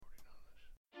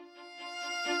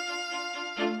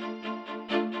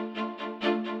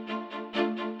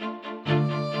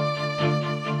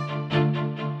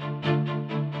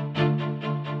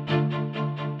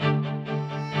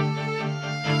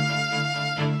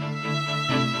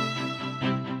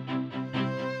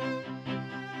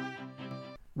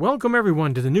Welcome,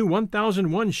 everyone, to the new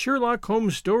 1001 Sherlock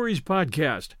Holmes Stories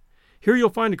podcast. Here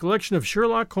you'll find a collection of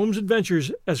Sherlock Holmes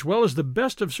adventures, as well as the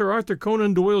best of Sir Arthur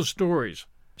Conan Doyle's stories.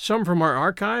 Some from our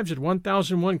archives at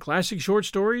 1001 Classic Short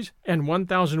Stories and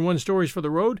 1001 Stories for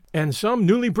the Road, and some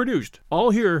newly produced,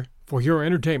 all here for your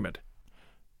entertainment.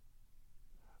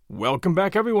 Welcome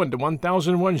back, everyone, to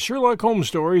 1001 Sherlock Holmes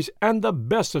Stories and the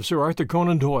best of Sir Arthur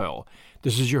Conan Doyle.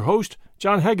 This is your host,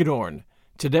 John Hagedorn.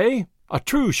 Today, a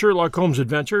true Sherlock Holmes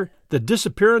adventure, The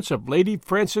Disappearance of Lady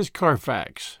Frances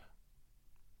Carfax.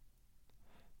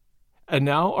 And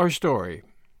now our story.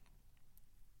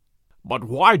 "But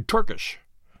why Turkish?"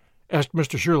 asked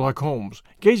Mr. Sherlock Holmes,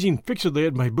 gazing fixedly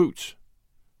at my boots.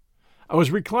 I was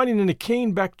reclining in a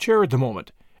cane-backed chair at the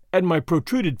moment, and my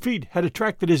protruded feet had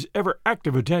attracted his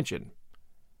ever-active attention.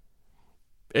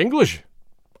 "English,"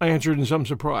 I answered in some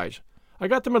surprise. "I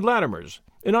got them at Latimer's,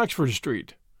 in Oxford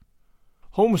Street."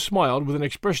 Holmes smiled with an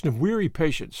expression of weary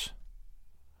patience.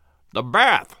 "The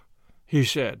bath," he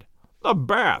said. "The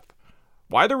bath.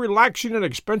 Why the relaxing and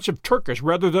expensive Turkish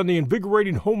rather than the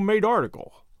invigorating homemade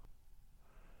article?"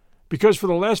 "Because for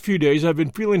the last few days I've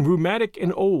been feeling rheumatic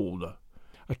and old.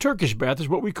 A Turkish bath is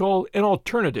what we call an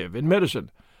alternative in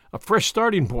medicine, a fresh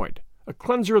starting point, a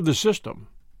cleanser of the system.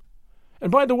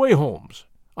 And by the way, Holmes,"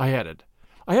 I added,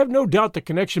 "I have no doubt the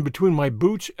connection between my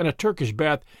boots and a Turkish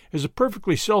bath is a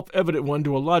perfectly self-evident one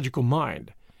to a logical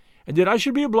mind, and yet I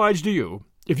should be obliged to you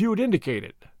if you would indicate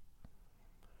it."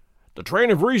 "The train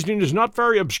of reasoning is not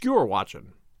very obscure,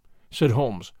 Watson," said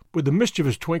Holmes, with a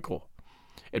mischievous twinkle.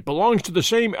 "It belongs to the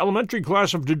same elementary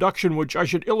class of deduction which I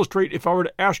should illustrate if I were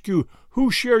to ask you who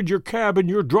shared your cab in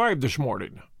your drive this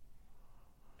morning."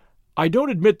 "I don't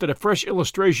admit that a fresh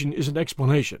illustration is an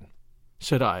explanation,"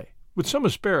 said I, with some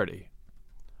asperity.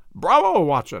 "Bravo,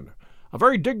 Watson! A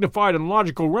very dignified and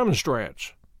logical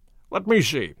remonstrance. Let me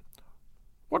see.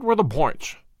 What were the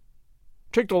points?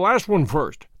 Take the last one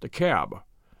first, the cab.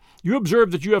 You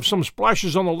observe that you have some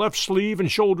splashes on the left sleeve and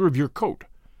shoulder of your coat.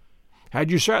 Had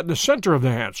you sat in the center of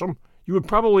the hansom, you would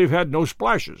probably have had no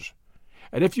splashes,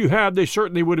 and if you had, they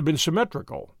certainly would have been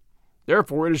symmetrical.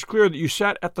 Therefore it is clear that you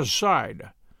sat at the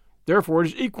side. Therefore it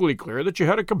is equally clear that you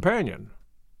had a companion."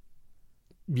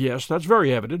 "Yes, that's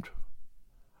very evident."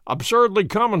 "Absurdly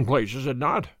commonplace, is it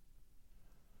not?"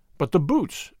 "But the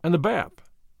boots and the bath?"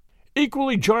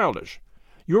 "Equally childish.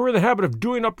 You are in the habit of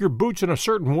doing up your boots in a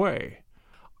certain way.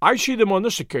 I see them on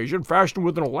this occasion fastened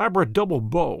with an elaborate double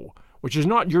bow, which is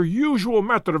not your usual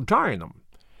method of tying them.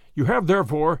 You have,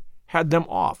 therefore, had them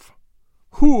off.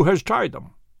 Who has tied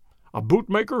them? A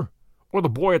bootmaker or the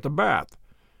boy at the bath?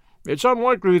 It's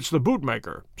unlikely it's the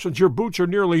bootmaker, since your boots are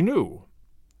nearly new.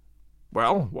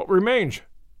 Well, what remains?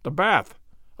 The bath.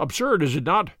 Absurd, is it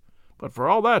not? But for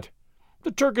all that,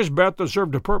 the Turkish bath has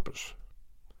served a purpose."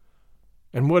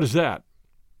 "And what is that?"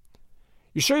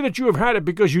 "You say that you have had it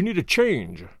because you need a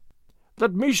change.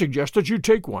 Let me suggest that you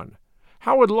take one.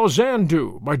 How would Lausanne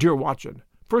do, my dear Watson?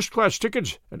 First-class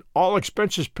tickets and all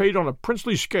expenses paid on a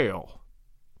princely scale."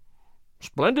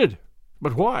 "Splendid.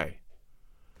 But why?"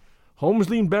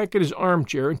 Holmes leaned back in his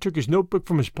armchair and took his notebook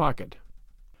from his pocket.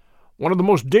 "One of the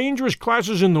most dangerous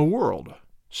classes in the world,"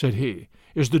 said he,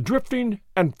 "is the drifting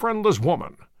and friendless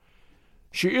woman.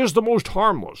 She is the most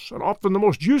harmless and often the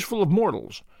most useful of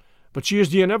mortals, but she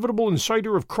is the inevitable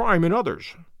inciter of crime in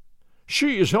others.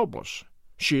 She is helpless.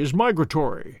 She is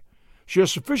migratory. She has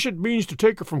sufficient means to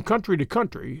take her from country to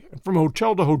country and from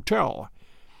hotel to hotel.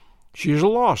 She is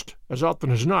lost, as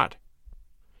often as not,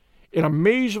 in a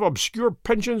maze of obscure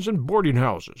pensions and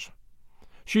boarding-houses.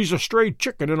 She's a stray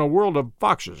chicken in a world of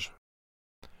foxes.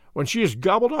 When she is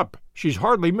gobbled up, she's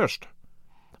hardly missed.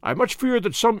 I much fear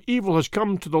that some evil has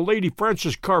come to the Lady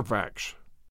Frances Carfax."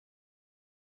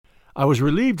 I was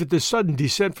relieved at this sudden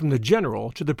descent from the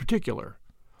general to the particular.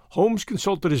 Holmes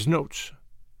consulted his notes.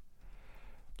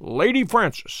 "Lady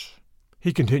Frances,"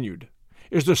 he continued,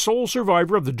 "is the sole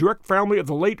survivor of the direct family of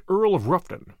the late Earl of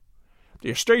Rufton.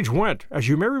 The estates went, as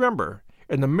you may remember,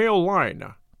 in the male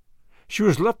line. She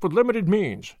was left with limited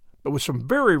means, but with some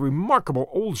very remarkable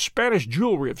old Spanish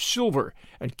jewelry of silver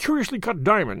and curiously cut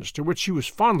diamonds to which she was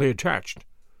fondly attached.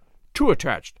 Too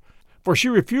attached, for she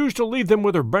refused to leave them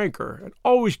with her banker and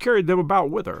always carried them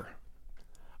about with her.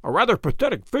 A rather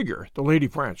pathetic figure, the Lady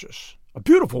Frances, a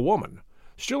beautiful woman,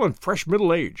 still in fresh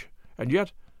middle age, and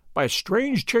yet, by a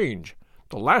strange change,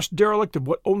 the last derelict of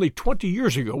what only 20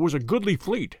 years ago was a goodly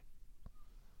fleet."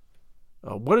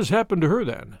 "What has happened to her,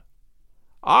 then?"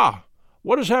 "Ah,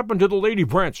 what has happened to the Lady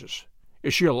Frances?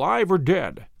 Is she alive or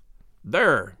dead?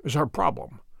 There is our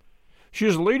problem. She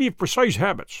is a lady of precise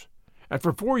habits, and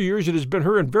for 4 years it has been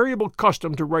her invariable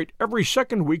custom to write every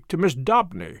second week to Miss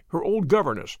Daubeny, her old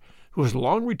governess, who is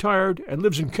long retired and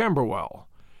lives in Camberwell.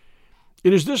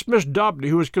 It is this Miss Dobney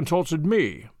who has consulted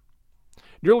me.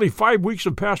 Nearly 5 weeks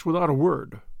have passed without a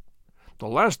word. The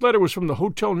last letter was from the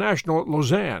Hotel National at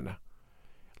Lausanne.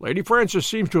 Lady Frances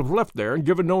seems to have left there and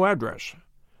given no address.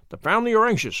 The family are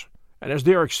anxious, and as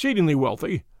they are exceedingly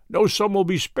wealthy, no sum will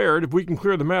be spared if we can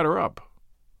clear the matter up.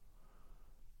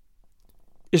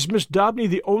 Is Miss Dobney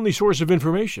the only source of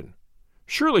information?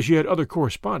 Surely she had other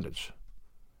correspondents.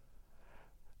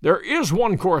 There is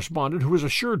one correspondent who is a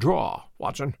sure draw,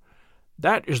 Watson.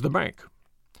 That is the bank.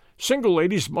 Single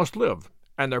ladies must live,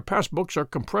 and their passbooks are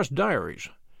compressed diaries.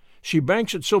 She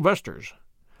banks at Sylvester's.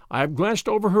 I have glanced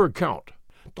over her account.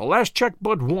 The last check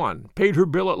but one paid her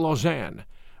bill at Lausanne,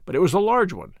 but it was a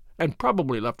large one, and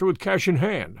probably left her with cash in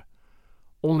hand.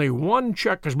 Only one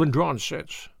check has been drawn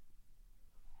since.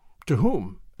 To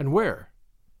whom, and where?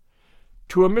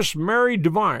 To a Miss Mary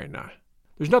Devine.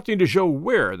 There's nothing to show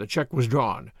where the check was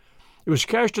drawn. It was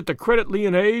cashed at the Credit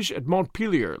Lyonnais at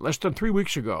Montpellier less than 3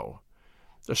 weeks ago.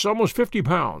 The sum was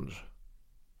 £50.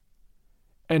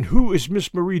 And who is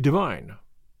Miss Marie Devine?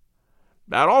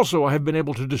 That also I have been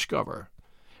able to discover.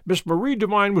 Miss Marie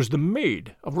Devine was the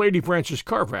maid of Lady Frances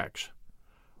Carfax.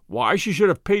 Why she should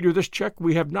have paid her this check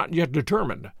we have not yet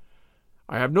determined.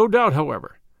 I have no doubt,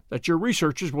 however, that your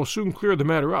researches will soon clear the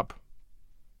matter up.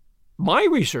 My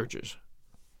researches?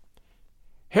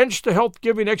 Hence the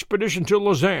health-giving expedition to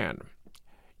Lausanne.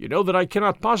 You know that I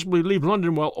cannot possibly leave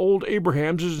London while old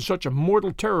Abrahams is in such a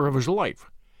mortal terror of his life.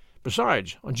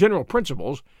 Besides, on general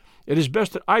principles, it is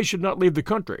best that I should not leave the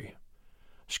country.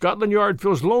 Scotland Yard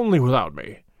feels lonely without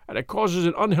me, and it causes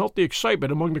an unhealthy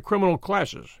excitement among the criminal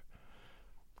classes.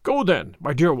 Go then,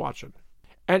 my dear Watson,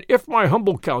 and if my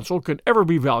humble counsel can ever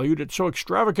be valued at so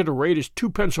extravagant a rate as 2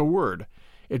 pence a word,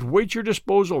 it waits your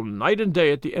disposal night and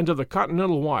day at the end of the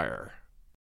Continental wire.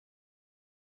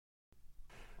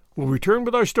 We'll return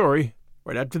with our story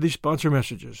right after these sponsor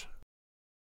messages.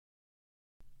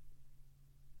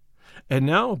 And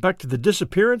now, back to the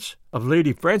disappearance of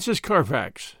Lady Frances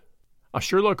Carfax, a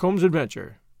Sherlock Holmes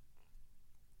adventure.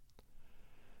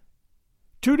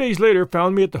 2 days later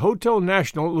found me at the Hotel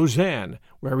National at Lausanne,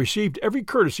 where I received every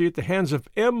courtesy at the hands of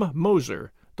M.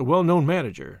 Moser, the well-known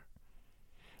manager.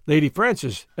 Lady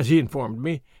Frances, as he informed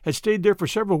me, had stayed there for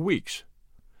several weeks.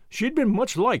 She had been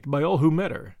much liked by all who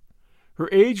met her. Her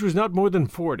age was not more than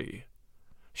 40.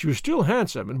 She was still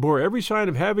handsome, and bore every sign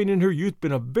of having in her youth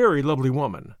been a very lovely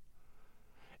woman.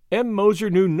 M. Moser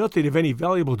knew nothing of any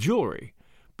valuable jewelry,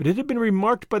 but it had been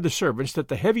remarked by the servants that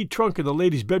the heavy trunk in the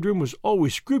lady's bedroom was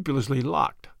always scrupulously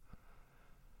locked.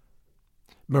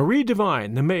 Marie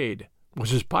Devine, the maid,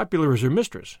 was as popular as her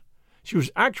mistress. She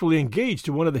was actually engaged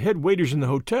to one of the head waiters in the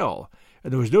hotel,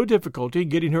 and there was no difficulty in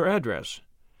getting her address.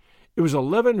 It was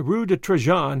 11 Rue de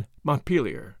Trajan,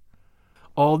 Montpellier.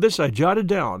 All this I jotted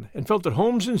down, and felt that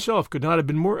Holmes himself could not have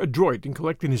been more adroit in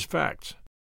collecting his facts.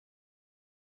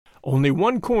 Only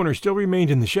one corner still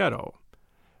remained in the shadow.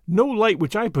 No light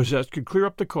which I possessed could clear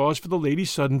up the cause for the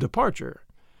lady's sudden departure.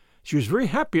 She was very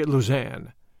happy at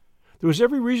Lausanne. There was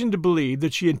every reason to believe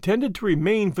that she intended to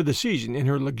remain for the season in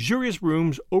her luxurious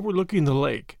rooms overlooking the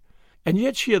lake, and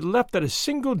yet she had left at a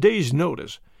single day's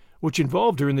notice, which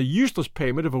involved her in the useless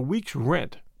payment of a week's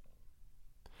rent.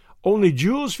 Only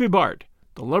Jules Vibart,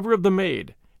 the lover of the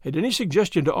maid, had any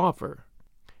suggestion to offer.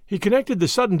 He connected the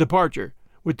sudden departure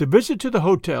with the visit to the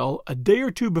hotel a day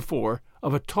or two before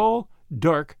of a tall,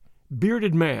 dark,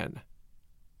 bearded man.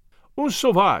 "Un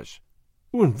sauvage!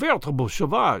 Un véritable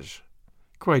sauvage!"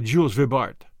 cried Jules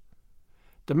Vibart.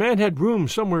 The man had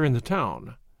rooms somewhere in the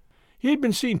town. He had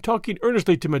been seen talking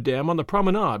earnestly to Madame on the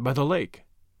promenade by the lake.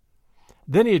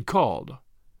 Then he had called.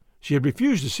 She had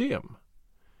refused to see him.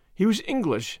 He was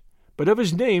English, but of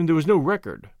his name there was no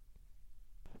record.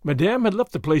 Madame had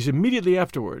left the place immediately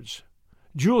afterwards.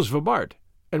 Jules Vibart,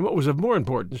 and what was of more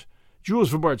importance,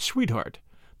 Jules Vibart's sweetheart,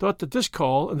 thought that this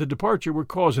call and the departure were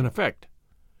cause and effect.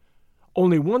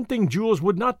 Only one thing Jules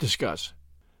would not discuss.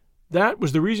 That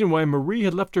was the reason why Marie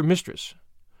had left her mistress.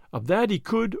 Of that he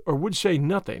could or would say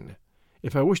nothing.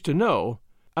 If I wished to know,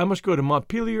 I must go to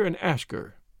Montpellier and ask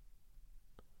her.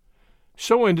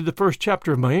 So ended the first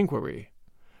chapter of my inquiry.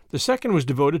 The second was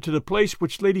devoted to the place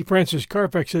which Lady Frances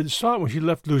Carfax had sought when she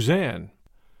left Lausanne.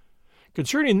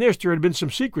 Concerning this there had been some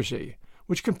secrecy,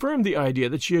 which confirmed the idea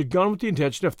that she had gone with the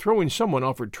intention of throwing someone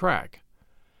off her track.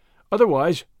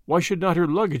 Otherwise, why should not her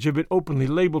luggage have been openly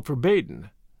labelled for Baden?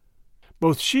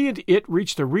 Both she and it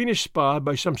reached the Rhenish Spa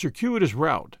by some circuitous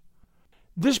route.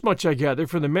 This much I gathered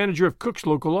from the manager of Cook's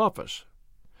local office.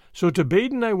 So to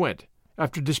Baden I went,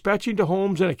 after dispatching to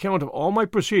Holmes an account of all my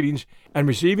proceedings and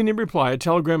receiving in reply a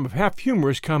telegram of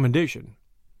half-humorous commendation.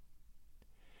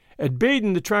 At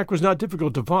Baden the track was not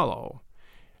difficult to follow.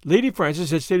 Lady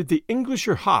Frances had stayed at the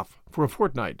Englischer Hof for a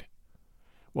fortnight.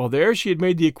 While there she had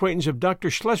made the acquaintance of Dr.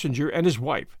 Schlesinger and his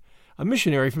wife, a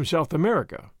missionary from South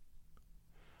America.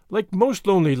 Like most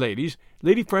lonely ladies,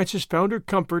 Lady Frances found her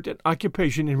comfort and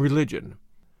occupation in religion.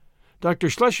 Dr.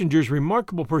 Schlesinger's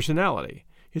remarkable personality,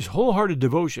 his wholehearted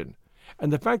devotion,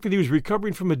 and the fact that he was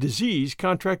recovering from a disease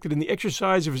contracted in the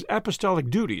exercise of his apostolic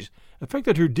duties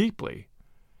affected her deeply.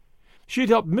 She had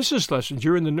helped Mrs.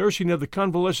 Schlesinger in the nursing of the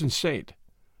convalescent saint.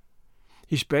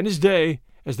 He spent his day,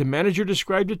 as the manager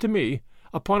described it to me,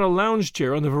 upon a lounge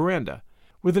chair on the veranda,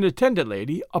 with an attendant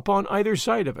lady upon either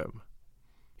side of him.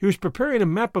 He was preparing a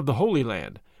map of the Holy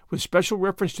Land, with special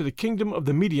reference to the kingdom of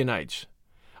the Midianites,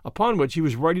 upon which he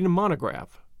was writing a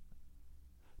monograph.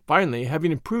 Finally,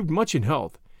 having improved much in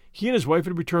health, he and his wife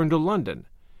had returned to London,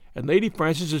 and Lady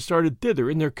Frances had started thither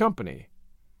in their company.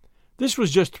 This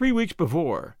was just 3 weeks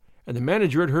before, and the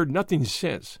manager had heard nothing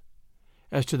since.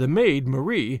 As to the maid,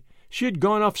 Marie, she had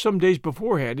gone off some days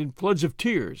beforehand in floods of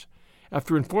tears,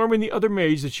 after informing the other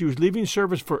maids that she was leaving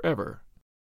service forever.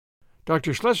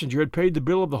 Dr. Schlesinger had paid the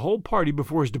bill of the whole party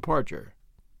before his departure.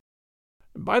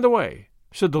 "By the way,"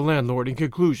 said the landlord in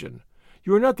conclusion,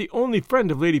 "you are not the only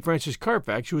friend of Lady Frances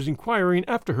Carfax who was inquiring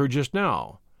after her just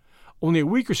now. Only a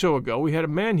week or so ago we had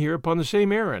a man here upon the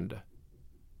same errand."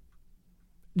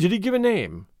 "Did he give a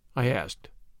name?" I asked.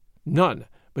 "None,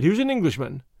 but he was an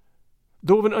Englishman,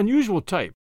 though of an unusual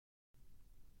type."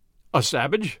 "A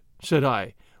savage?" said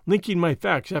I, linking my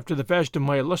facts after the fashion of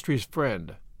my illustrious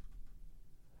friend.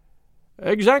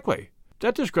 "Exactly.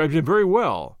 That describes him very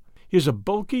well. He is a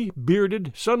bulky,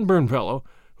 bearded, sunburned fellow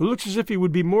who looks as if he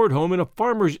would be more at home in a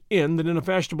farmer's inn than in a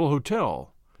fashionable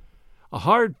hotel. A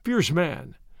hard, fierce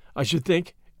man, I should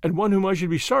think, and one whom I should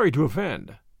be sorry to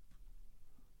offend."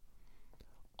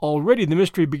 Already the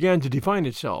mystery began to define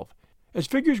itself, as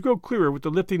figures grow clearer with the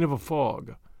lifting of a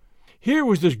fog. Here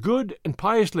was this good and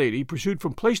pious lady pursued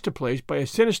from place to place by a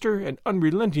sinister and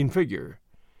unrelenting figure.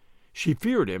 She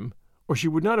feared him, or she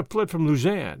would not have fled from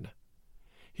Lausanne.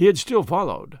 He had still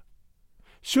followed.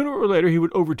 Sooner or later he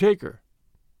would overtake her.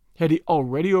 Had he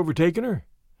already overtaken her?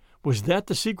 Was that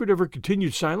the secret of her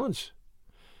continued silence?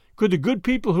 Could the good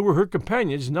people who were her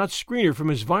companions not screen her from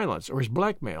his violence or his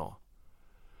blackmail?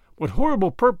 What horrible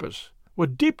purpose,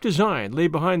 what deep design lay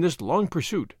behind this long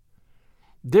pursuit?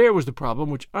 There was the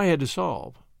problem which I had to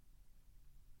solve.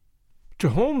 To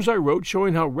Holmes I wrote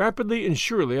showing how rapidly and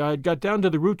surely I had got down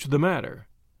to the roots of the matter.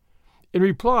 In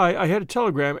reply I had a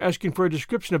telegram asking for a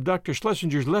description of Dr.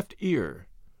 Schlesinger's left ear.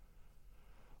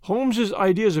 Holmes's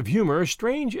ideas of humor are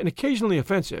strange and occasionally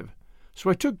offensive, so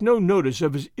I took no notice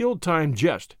of his ill-timed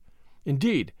jest.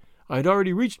 Indeed, I had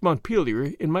already reached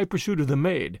Montpelier in my pursuit of the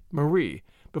maid, Marie,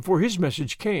 before his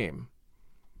message came.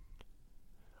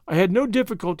 I had no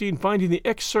difficulty in finding the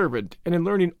ex-servant and in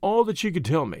learning all that she could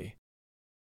tell me.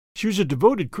 She was a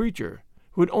devoted creature,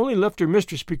 who had only left her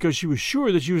mistress because she was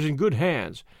sure that she was in good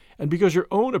hands, and because her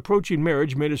own approaching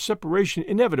marriage made a separation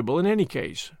inevitable in any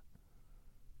case.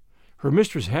 Her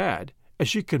mistress had, as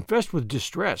she confessed with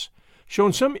distress,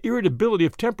 shown some irritability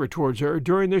of temper towards her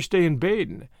during their stay in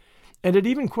Baden, and had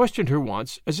even questioned her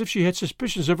once as if she had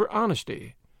suspicions of her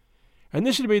honesty, and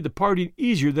this had made the parting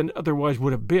easier than it otherwise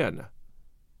would have been.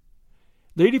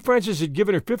 Lady Frances had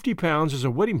given her £50 as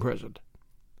a wedding present.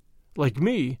 Like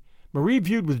me, Marie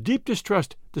viewed with deep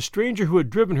distrust the stranger who had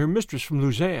driven her mistress from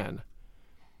Lausanne.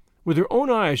 With her own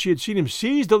eyes she had seen him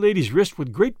seize the lady's wrist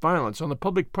with great violence on the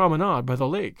public promenade by the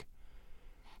lake.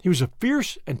 He was a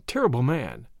fierce and terrible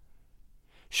man.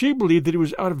 She believed that it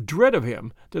was out of dread of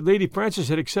him that Lady Frances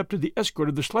had accepted the escort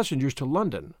of the Schlesingers to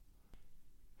London.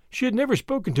 She had never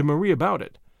spoken to Marie about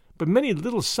it, but many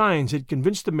little signs had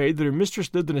convinced the maid that her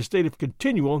mistress lived in a state of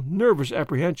continual nervous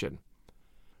apprehension.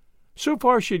 So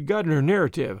far she had gotten her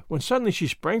narrative, when suddenly she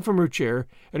sprang from her chair,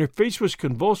 and her face was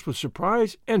convulsed with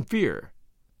surprise and fear.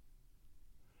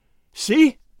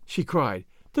 "See!" she cried.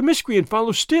 "The miscreant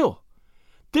follows still.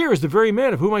 There is the very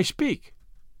man of whom I speak."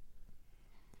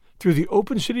 Through the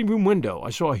open sitting-room window I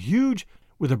saw a huge,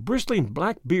 with a bristling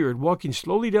black beard, walking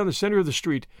slowly down the center of the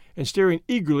street and staring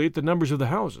eagerly at the numbers of the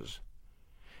houses.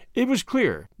 It was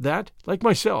clear that, like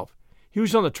myself, he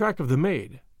was on the track of the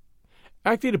maid.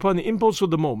 Acting upon the impulse of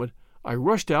the moment, I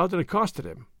rushed out and accosted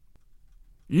him.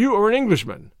 "You are an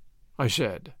Englishman," I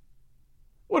said.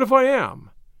 "What if I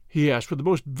am?" he asked with the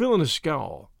most villainous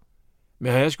scowl.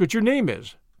 "May I ask what your name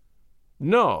is?"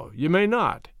 "No, you may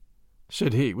not,"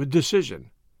 said he with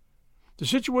decision. The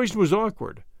situation was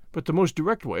awkward, but the most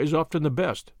direct way is often the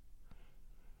best.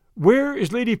 "Where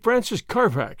is Lady Frances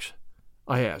Carfax?"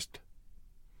 I asked.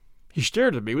 He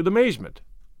stared at me with amazement.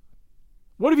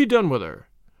 "What have you done with her?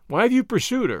 Why have you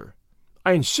pursued her?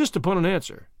 I insist upon an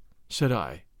answer," said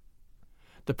I.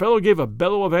 The fellow gave a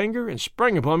bellow of anger and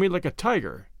sprang upon me like a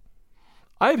tiger.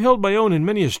 I have held my own in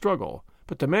many a struggle,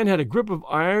 but the man had a grip of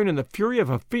iron and the fury of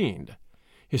a fiend.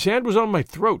 His hand was on my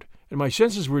throat, and my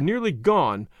senses were nearly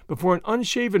gone before an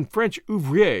unshaven French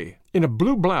ouvrier in a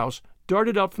blue blouse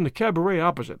darted out from the cabaret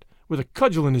opposite, with a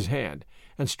cudgel in his hand,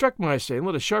 and struck my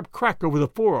assailant a sharp crack over the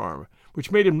forearm, which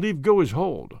made him leave go his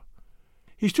hold.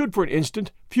 He stood for an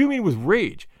instant, fuming with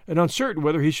rage, and uncertain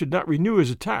whether he should not renew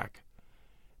his attack.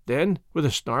 Then, with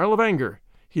a snarl of anger,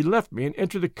 he left me and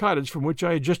entered the cottage from which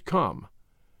I had just come.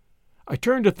 I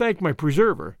turned to thank my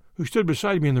preserver, who stood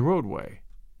beside me in the roadway.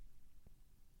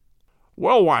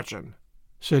 "Well, Watson,"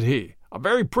 said he, "a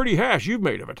very pretty hash you've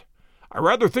made of it. I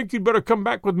rather think you'd better come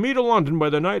back with me to London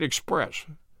by the night express."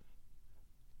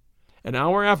 An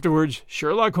hour afterwards,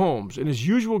 Sherlock Holmes, in his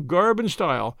usual garb and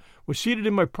style, was seated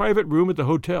in my private room at the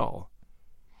hotel.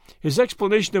 His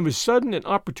explanation of his sudden and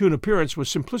opportune appearance was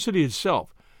simplicity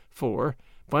itself, for,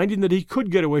 finding that he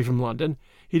could get away from London,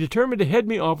 he determined to head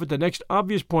me off at the next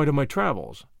obvious point of my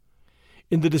travels.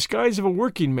 In the disguise of a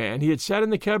working man, he had sat in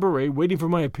the cabaret waiting for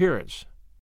my appearance.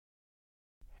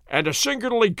 "And a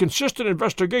singularly consistent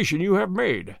investigation you have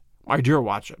made, my dear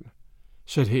Watson,"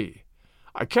 said he.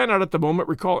 "I cannot at the moment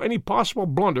recall any possible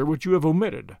blunder which you have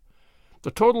omitted.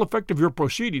 The total effect of your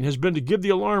proceeding has been to give the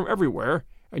alarm everywhere,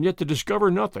 and yet to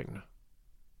discover nothing."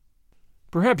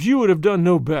 "Perhaps you would have done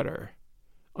no better,"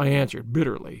 I answered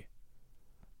bitterly.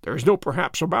 "There is no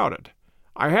perhaps about it.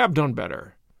 I have done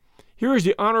better. Here is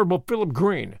the Honorable Philip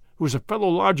Green, who is a fellow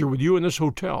lodger with you in this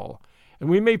hotel, and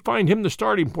we may find him the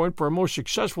starting point for a most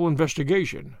successful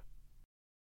investigation."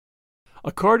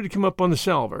 A card had come up on the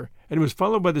salver, and was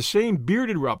followed by the same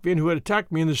bearded ruffian who had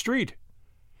attacked me in the street.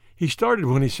 He started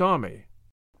when he saw me.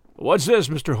 "What's this,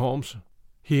 Mr. Holmes?"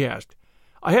 he asked.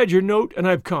 "I had your note, and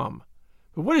I've come.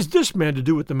 But what has this man to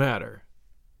do with the matter?"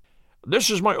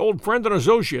 "This is my old friend and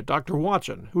associate, Dr.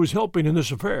 Watson, who is helping in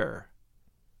this affair."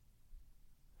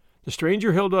 The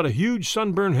stranger held out a huge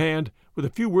sunburned hand with a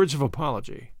few words of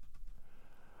apology.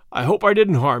 "I hope I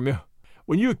didn't harm you.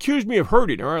 When you accused me of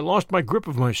hurting her, I lost my grip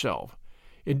of myself.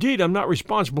 Indeed, I'm not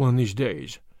responsible in these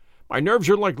days. My nerves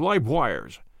are like live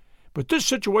wires. But this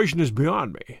situation is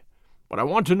beyond me. What I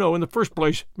want to know, in the first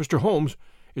place, Mr. Holmes,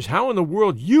 is how in the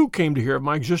world you came to hear of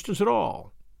my existence at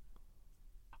all."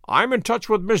 "I'm in touch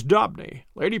with Miss Daubeny,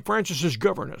 Lady Frances's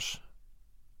governess."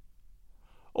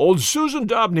 "Old Susan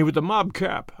Daubeny with the mob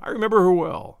cap. I remember her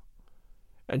well."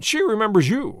 "And she remembers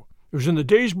you. It was in the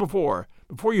days before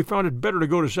you found it better to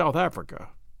go to South Africa."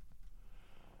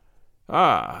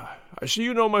 "Ah, I see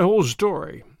you know my whole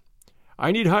story.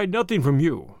 I need hide nothing from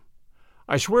you.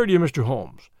 I swear to you, Mr.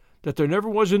 Holmes, that there never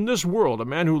was in this world a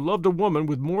man who loved a woman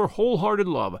with more whole-hearted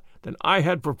love than I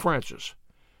had for Frances.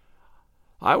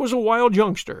 I was a wild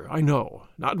youngster, I know,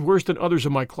 not worse than others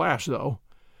of my class, though,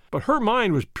 but her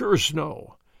mind was pure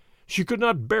snow. She could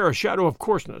not bear a shadow of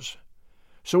coarseness.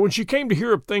 So when she came to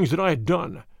hear of things that I had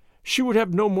done, she would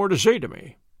have no more to say to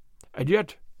me. And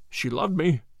yet she loved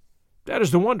me. That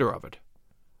is the wonder of it.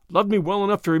 Loved me well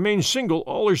enough to remain single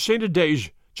all her sainted days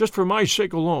just for my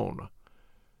sake alone.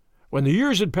 When the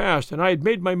years had passed and I had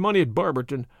made my money at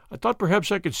Barberton, I thought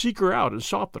perhaps I could seek her out and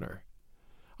soften her.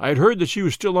 I had heard that she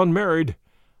was still unmarried.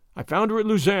 I found her at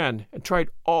Lausanne and tried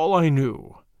all I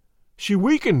knew. She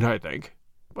weakened, I think,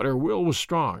 but her will was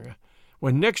strong.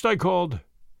 When next I called,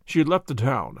 she had left the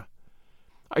town.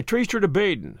 I traced her to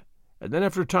Baden, and then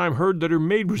after a time heard that her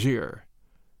maid was here.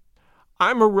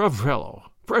 I'm a rough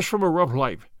fellow, fresh from a rough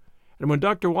life, and when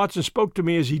Dr. Watson spoke to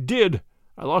me as he did,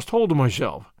 I lost hold of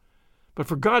myself. But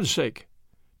for God's sake,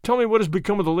 tell me what has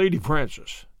become of the Lady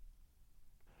Frances."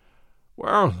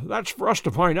 "Well, that's for us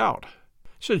to find out,"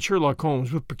 said Sherlock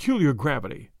Holmes with peculiar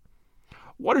gravity.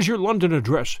 "What is your London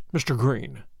address, Mr.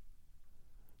 Green?"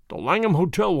 "The Langham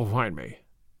Hotel will find me."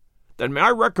 "Then may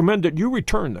I recommend that you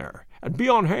return there, and be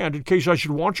on hand in case I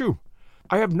should want you?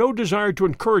 I have no desire to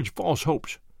encourage false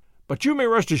hopes, but you may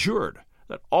rest assured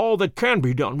that all that can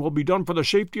be done will be done for the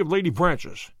safety of Lady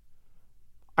Frances.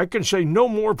 I can say no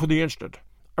more for the instant.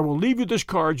 I will leave you this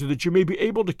card so that you may be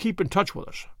able to keep in touch with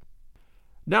us.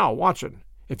 Now, Watson,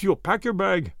 if you will pack your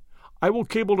bag, I will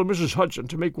cable to Mrs. Hudson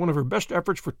to make one of her best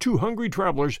efforts for 2 hungry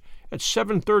travelers at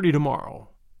 7:30 tomorrow."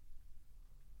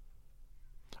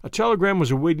 A telegram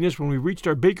was awaiting us when we reached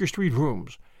our Baker Street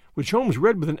rooms, which Holmes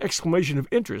read with an exclamation of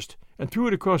interest and threw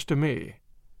it across to me.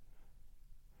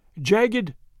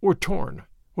 "Jagged or torn,"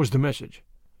 was the message,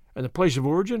 and the place of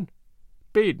origin,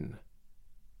 Baden.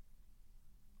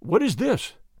 "What is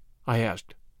this?" I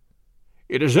asked.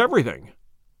 "It is everything,"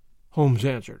 Holmes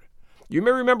answered. You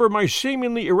may remember my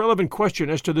seemingly irrelevant question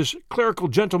as to this clerical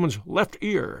gentleman's left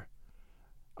ear,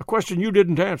 a question you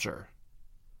didn't answer."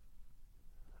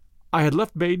 I had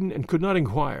left Baden and could not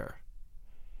inquire.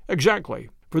 "Exactly.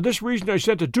 For this reason I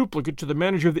sent a duplicate to the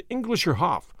manager of the Englischer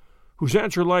Hof, whose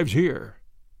answer lies here.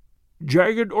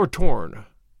 Jagged or torn?"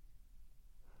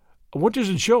 "What does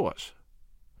it show us?"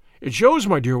 "It shows,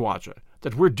 my dear Watson,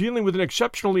 that we're dealing with an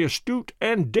exceptionally astute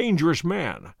and dangerous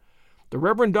man. The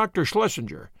Reverend Dr.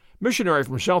 Schlesinger, missionary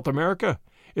from South America,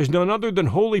 is none other than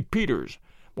Holy Peters,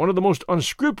 one of the most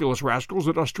unscrupulous rascals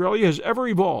that Australia has ever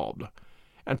evolved,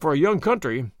 and for a young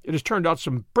country it has turned out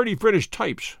some pretty finished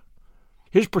types.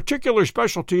 His particular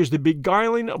specialty is the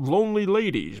beguiling of lonely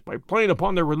ladies by playing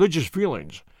upon their religious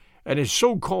feelings, and his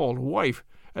so-called wife,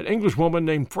 an Englishwoman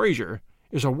named Fraser,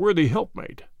 is a worthy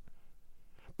helpmate.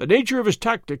 The nature of his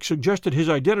tactics suggested his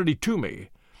identity to me,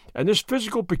 and this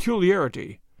physical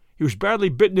peculiarity, he was badly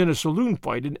bitten in a saloon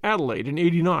fight in Adelaide in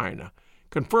 '89,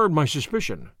 confirmed my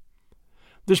suspicion.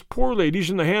 This poor lady's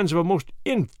in the hands of a most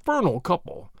infernal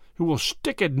couple, who will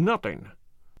stick at nothing.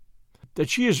 That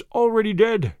she is already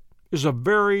dead is a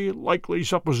very likely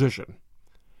supposition.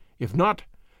 If not,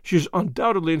 she is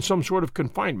undoubtedly in some sort of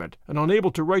confinement and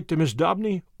unable to write to Miss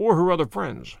Daubeny or her other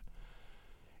friends.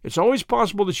 It's always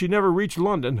possible that she never reached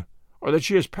London, or that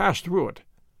she has passed through it,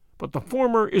 but the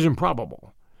former is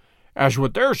improbable. As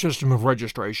with their system of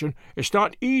registration, it's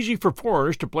not easy for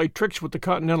foreigners to play tricks with the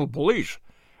Continental Police,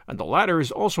 and the latter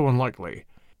is also unlikely,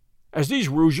 as these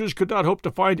rouges could not hope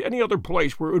to find any other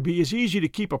place where it would be as easy to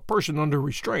keep a person under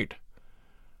restraint.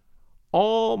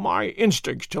 All my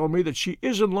instincts tell me that she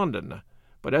is in London,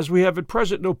 but as we have at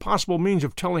present no possible means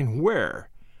of telling where,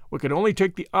 we can only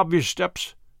take the obvious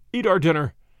steps, eat our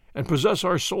dinner, and possess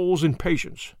our souls in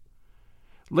patience.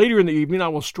 Later in the evening I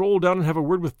will stroll down and have a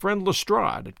word with friend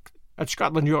Lestrade at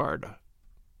Scotland Yard."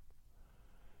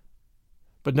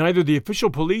 But neither the official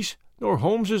police nor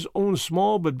Holmes's own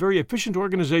small but very efficient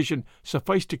organization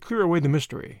sufficed to clear away the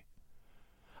mystery.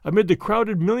 Amid the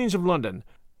crowded millions of London,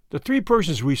 the three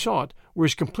persons we sought were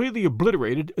as completely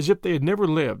obliterated as if they had never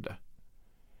lived.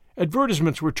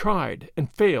 Advertisements were tried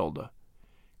and failed.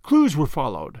 Clues were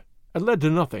followed and led to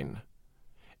nothing.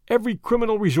 Every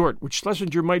criminal resort which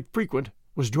Schlesinger might frequent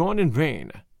was drawn in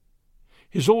vain.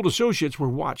 His old associates were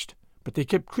watched, but they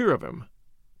kept clear of him.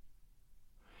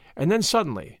 And then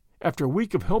suddenly, after a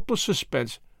week of helpless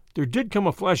suspense, there did come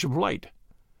a flash of light.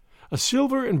 A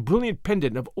silver and brilliant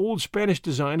pendant of old Spanish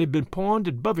design had been pawned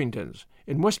at Bovington's,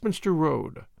 in Westminster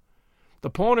Road.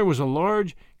 The pawner was a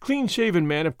large, clean-shaven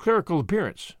man of clerical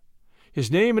appearance.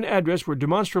 His name and address were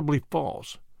demonstrably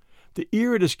false. The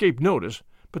ear had escaped notice,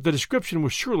 but the description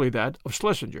was surely that of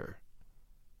Schlesinger.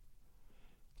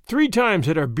 3 times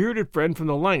had our bearded friend from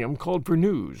the Langham called for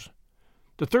news,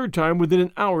 the third time within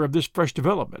an hour of this fresh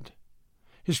development.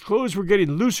 His clothes were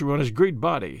getting looser on his great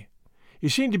body. He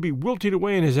seemed to be wilting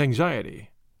away in his anxiety.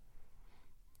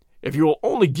 "If you will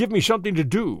only give me something to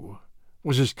do,"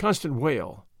 was his constant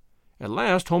wail. At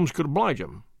last Holmes could oblige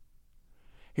him.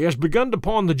 "He has begun to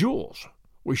pawn the jewels.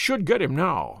 We should get him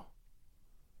now."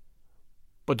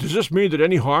 "But does this mean that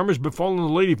any harm has befallen the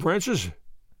Lady Frances?"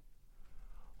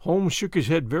 Holmes shook his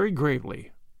head very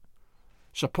gravely.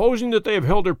 "Supposing that they have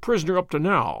held her prisoner up to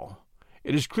now,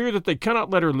 it is clear that they cannot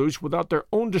let her loose without their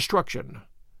own destruction.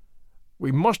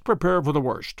 We must prepare for the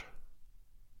worst."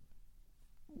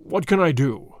 "What can I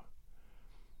do?"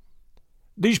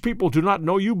 "These people do not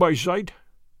know you by sight?"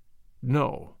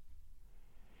 "No."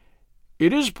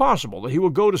 "It is possible that he will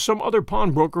go to some other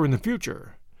pawnbroker in the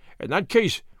future. In that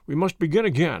case, we must begin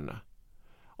again.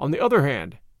 On the other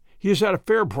hand, he has had a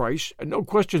fair price and no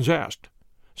questions asked,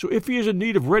 so if he is in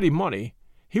need of ready money,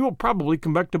 he will probably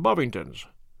come back to Bovington's.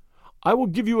 I will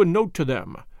give you a note to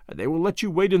them, and they will let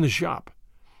you wait in the shop.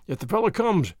 If the fellow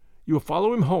comes, you will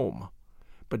follow him home.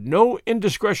 But no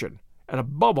indiscretion, and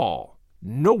above all,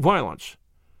 no violence.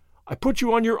 I put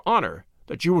you on your honor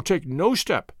that you will take no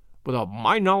step without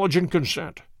my knowledge and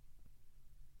consent."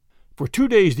 For 2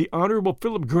 days the Honorable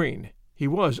Philip Green, he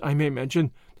was, I may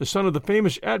mention, the son of the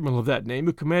famous admiral of that name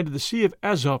who commanded the Sea of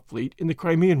Azov fleet in the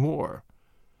Crimean War,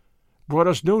 brought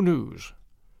us no news.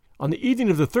 On the evening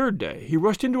of the 3rd day he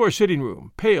rushed into our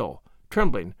sitting-room, pale,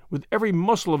 trembling, with every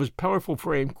muscle of his powerful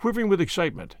frame quivering with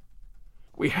excitement.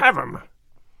 "We have him!"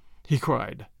 he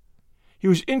cried. He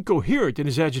was incoherent in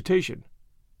his agitation.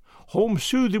 Holmes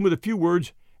soothed him with a few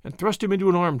words and thrust him into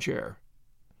an armchair.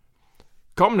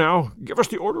 "Come now, give us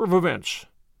the order of events,"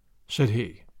 said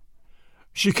he.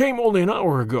 "She came only an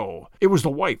hour ago. It was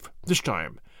the wife, this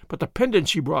time, but the pendant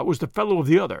she brought was the fellow of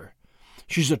the other.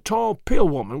 She's a tall, pale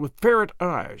woman with ferret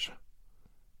eyes."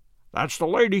 "That's the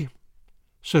lady,"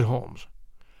 said Holmes.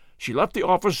 She left the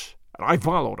office, and I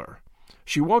followed her.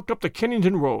 She walked up the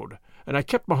Kennington Road, and I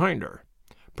kept behind her.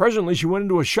 Presently she went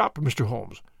into a shop, Mr.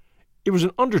 Holmes. It was an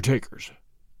undertaker's."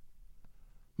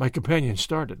 My companion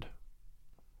started.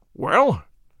 "Well?"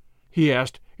 he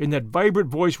asked, in that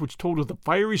vibrant voice which told of the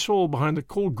fiery soul behind the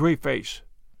cold gray face.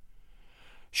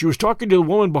 "She was talking to the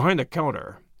woman behind the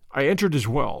counter. I entered as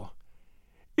well.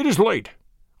 'It is late,'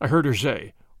 I heard her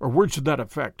say, or words to that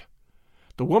effect.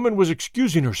 The woman was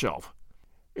excusing herself.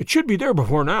 'It should be there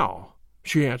before now,'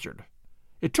 she answered.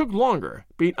 It took longer,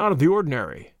 being out of the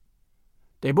ordinary.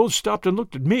 They both stopped and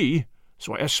looked at me,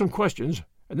 so I asked some questions,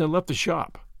 and then left the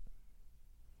shop."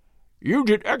 "You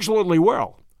did excellently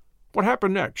well. What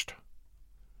happened next?"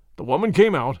 "The woman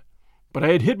came out, but I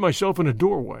had hid myself in a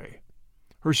doorway.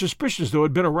 Her suspicions, though,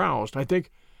 had been aroused, I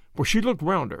think, for she looked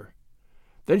round her.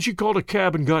 Then she called a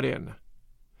cab and got in.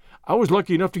 I was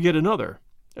lucky enough to get another,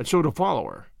 and so to follow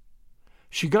her.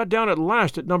 She got down at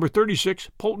last at number 36,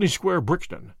 Pulteney Square,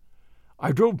 Brixton.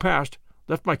 I drove past,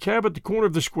 left my cab at the corner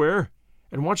of the square,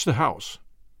 and watched the house."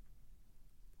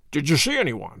 "Did you see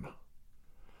anyone?"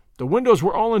 "The windows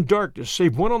were all in darkness,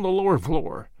 save one on the lower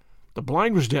floor. The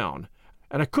blind was down,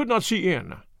 and I could not see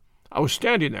in. I was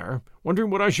standing there,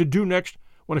 wondering what I should do next,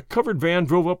 when a covered van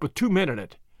drove up with 2 men in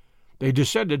it. They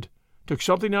descended, took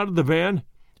something out of the van,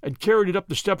 and carried it up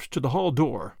the steps to the hall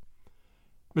door.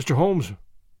 Mr. Holmes,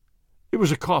 it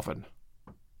was a coffin."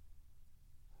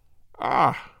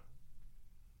 "Ah!"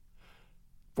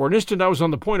 For an instant I was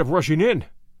on the point of rushing in.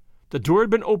 The door had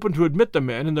been opened to admit the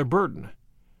men and their burden.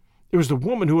 It was the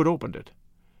woman who had opened it.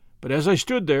 But as I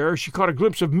stood there, she caught a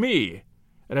glimpse of me,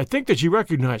 and I think that she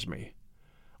recognized me.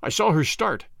 I saw her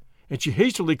start, and she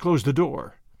hastily closed the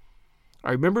door.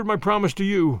 I remembered my promise to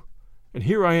you, and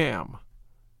here I am."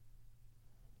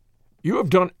 "You have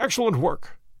done excellent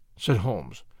work," said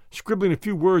Holmes, scribbling a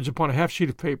few words upon a half-sheet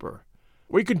of paper.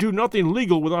 "We can do nothing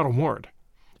legal without a warrant,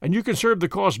 and you can serve the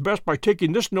cause best by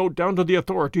taking this note down to the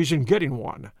authorities and getting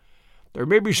one. There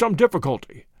may be some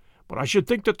difficulty, but I should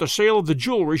think that the sale of the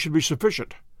jewelry should be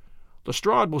sufficient.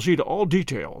 Lestrade will see to all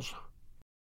details."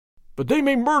 "But they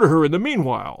may murder her in the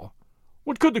meanwhile.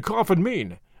 What could the coffin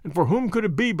mean, and for whom could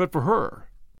it be but for her?"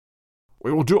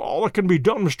 "We will do all that can be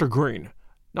done, Mr. Green.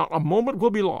 Not a moment will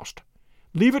be lost.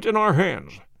 Leave it in our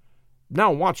hands.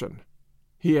 Now, Watson,"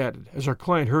 he added, as our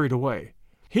client hurried away,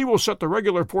 "he will set the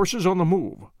regular forces on the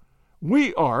move.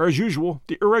 We are, as usual,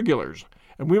 the irregulars,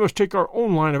 and we must take our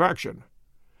own line of action.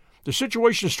 The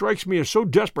situation strikes me as so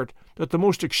desperate that the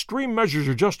most extreme measures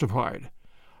are justified.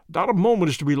 Not a moment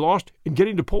is to be lost in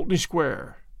getting to Pulteney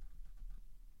Square."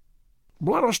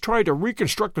 "Let us try to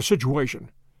reconstruct the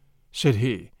situation," said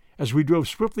he, as we drove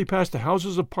swiftly past the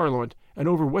Houses of Parliament and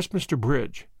over Westminster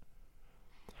Bridge.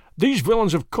 "These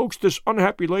villains have coaxed this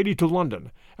unhappy lady to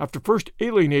London, after first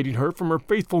alienating her from her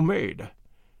faithful maid.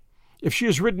 If she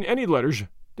has written any letters,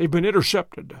 they've been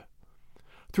intercepted.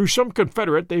 Through some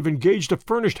confederate they've engaged a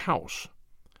furnished house.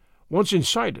 Once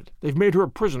inside it, they've made her a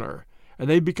prisoner, and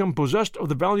they've become possessed of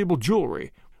the valuable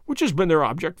jewelry, which has been their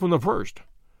object from the first.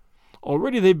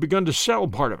 Already they've begun to sell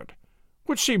part of it,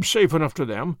 which seems safe enough to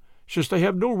them, since they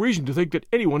have no reason to think that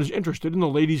anyone is interested in the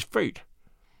lady's fate.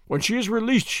 When she is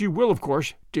released she will, of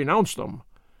course, denounce them.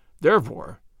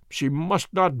 Therefore, she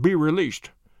must not be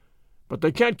released. But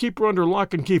they can't keep her under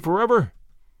lock and key forever,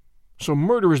 so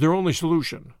murder is their only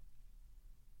solution."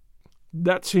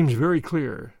 "That seems very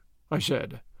clear," I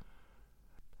said.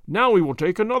 "Now we will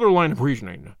take another line of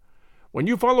reasoning. When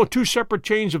you follow 2 separate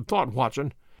chains of thought,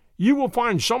 Watson, you will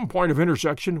find some point of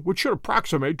intersection which should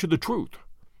approximate to the truth.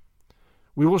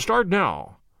 We will start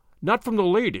now, not from the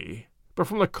lady, but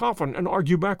from the coffin, and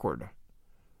argue backward.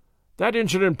 That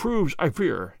incident proves, I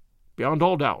fear, beyond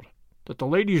all doubt, that the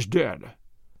lady is dead.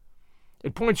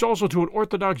 It points also to an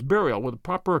orthodox burial with a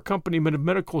proper accompaniment of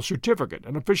medical certificate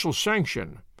and official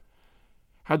sanction.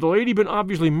 Had the lady been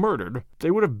obviously murdered, they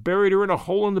would have buried her in a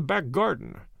hole in the back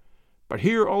garden. But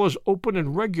here all is open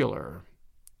and regular.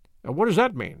 And what does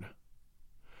that mean?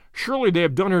 Surely they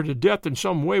have done her to death in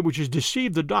some way which has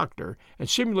deceived the doctor and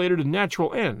simulated a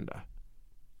natural end.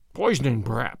 Poisoning,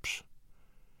 perhaps.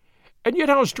 And yet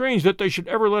how strange that they should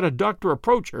ever let a doctor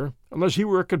approach her unless he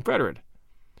were a confederate,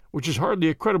 which is hardly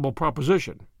a credible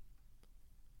proposition.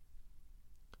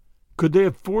 Could they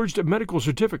have forged a medical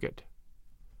certificate?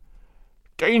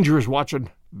 Dangerous, Watson,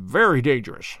 very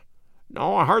dangerous.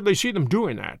 No, I hardly see them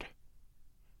doing that.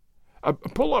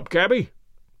 Pull up, cabby.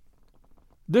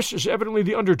 This is evidently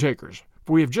the undertaker's,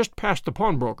 for we have just passed the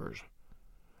pawnbroker's.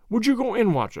 Would you go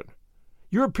in, Watson?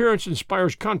 Your appearance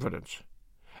inspires confidence.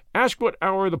 Ask what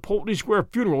hour the Pulteney Square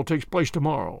funeral takes place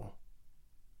tomorrow.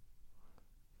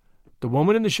 The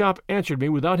woman in the shop answered me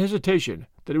without hesitation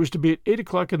that it was to be at 8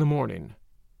 o'clock in the morning.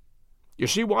 "You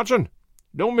see, Watson,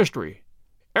 no mystery.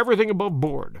 Everything above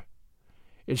board.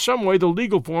 In some way the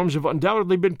legal forms have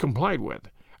undoubtedly been complied with,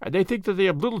 and they think that they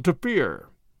have little to fear.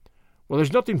 Well,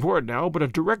 there's nothing for it now but a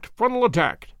direct frontal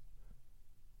attack.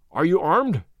 Are you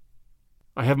armed?"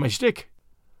 "I have my stick."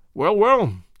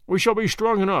 Well, we shall be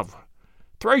strong enough.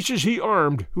 Thrice is he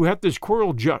armed who hath this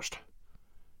quarrel just.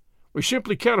 We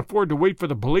simply can't afford to wait for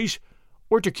the police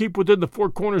or to keep within the four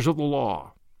corners of the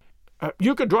law.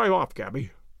 You can drive off,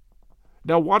 Gabby.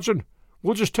 Now, Watson,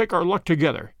 we'll just take our luck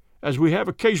together, as we have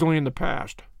occasionally in the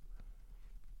past."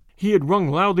 He had rung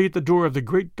loudly at the door of the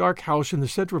great dark house in the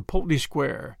center of Pulteney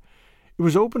Square. It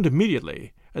was opened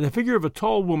immediately, and the figure of a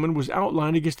tall woman was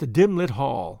outlined against the dim-lit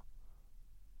hall.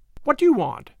 "What do you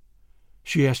want?"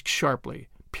 she asked sharply,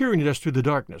 peering at us through the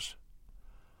darkness.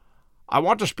 "I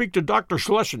want to speak to Dr.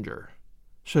 Schlesinger,"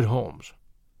 said Holmes.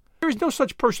 "There is no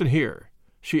such person here,"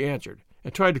 she answered,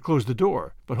 and tried to close the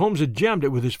door, but Holmes had jammed it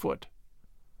with his foot.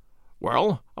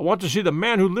 "Well, I want to see the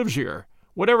man who lives here,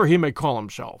 whatever he may call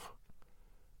himself,"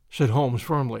 said Holmes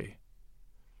firmly.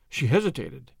 She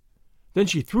hesitated. Then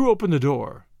she threw open the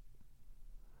door.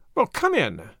 "Well, come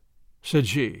in," said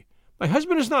she. "My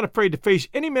husband is not afraid to face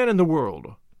any man in the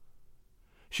world."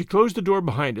 She closed the door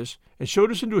behind us and showed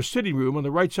us into a sitting room on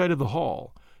the right side of the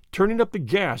hall, turning up the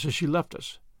gas as she left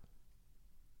us.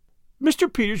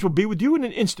 "Mr. Peters will be with you in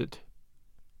an instant,"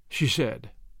 she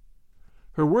said.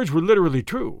 Her words were literally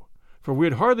true, for we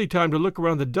had hardly time to look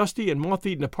around the dusty and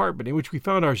moth-eaten apartment in which we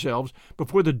found ourselves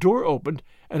before the door opened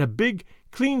and a big,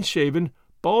 clean-shaven,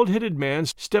 bald-headed man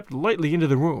stepped lightly into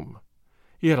the room.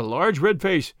 He had a large red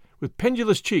face with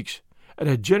pendulous cheeks and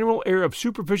a general air of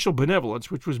superficial benevolence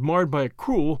which was marred by a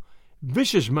cruel,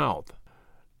 vicious mouth.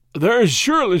 "There is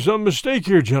surely some mistake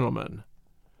here, gentlemen,"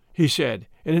 he said,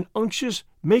 in an unctuous,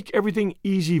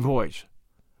 make-everything-easy voice.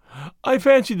 "I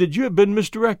fancy that you have been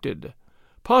misdirected.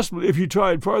 Possibly if you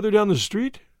tried farther down the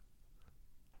street?"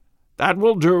 "That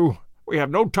will do. We have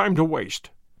no time to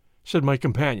waste," said my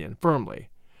companion, firmly.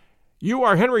 "You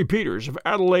are Henry Peters, of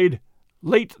Adelaide,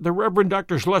 late the Reverend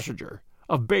Dr. Schlesinger,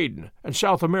 of Baden and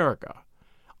South America.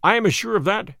 I am as sure of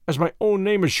that as my own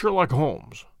name is Sherlock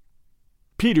Holmes."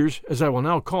 Peters, as I will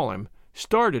now call him,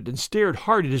 started and stared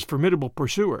hard at his formidable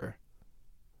pursuer.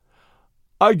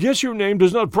 "I guess your name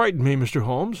does not frighten me, Mr.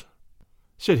 Holmes,"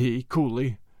 said he,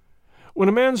 coolly. "When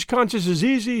a man's conscience is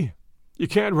easy, you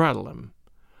can't rattle him.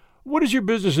 What is your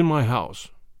business in my house?"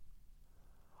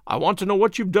 "I want to know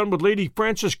what you've done with Lady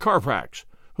Frances Carfax,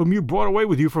 whom you brought away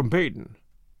with you from Baden."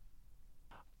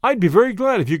 "I'd be very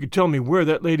glad if you could tell me where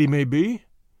that lady may be,"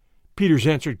 Peters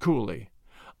answered coolly.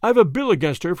 "I've a bill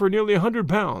against her for nearly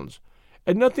 £100,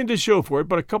 and nothing to show for it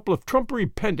but a couple of trumpery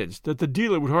pendants that the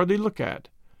dealer would hardly look at.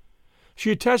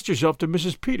 She attached herself to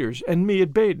Mrs. Peters and me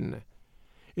at Baden.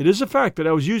 It is a fact that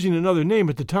I was using another name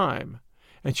at the time,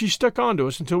 and she stuck on to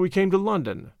us until we came to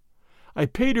London. I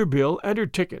paid her bill and her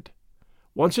ticket.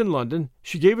 Once in London,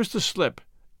 she gave us the slip,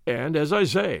 and, as I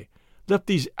say, left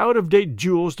these out-of-date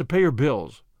jewels to pay her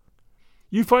bills.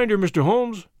 You find her, Mr.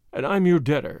 Holmes, and I'm your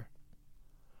debtor."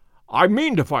 "I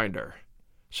mean to find her,"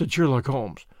 said Sherlock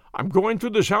Holmes. "I'm going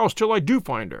through this house till I do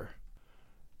find her."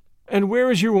 "And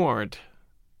where is your warrant?"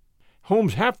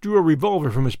 Holmes half drew a revolver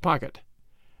from his pocket.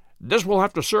 "This will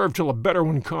have to serve till a better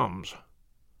one comes."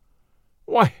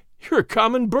 "Why, you're a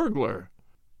common burglar."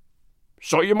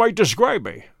 "So you might describe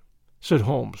me," said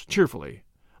Holmes, cheerfully.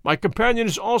 "My companion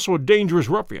is also a dangerous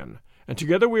ruffian, and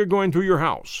together we are going through your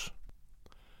house."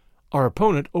 Our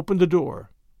opponent opened the door.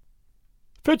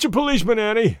 "Fetch a policeman,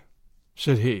 Annie,"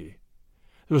 said he.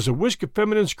 There was a whisk of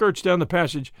feminine skirts down the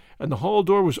passage, and the hall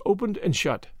door was opened and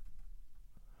shut.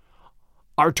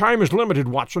 "Our time is limited,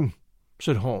 Watson,"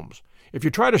 said Holmes. "If you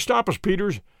try to stop us,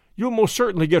 Peters, you'll most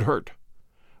certainly get hurt.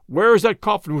 Where is that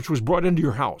coffin which was brought into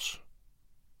your house?"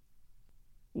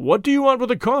 "What do you want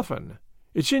with a coffin?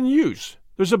 It's in use.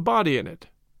 There's a body in it."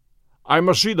 "I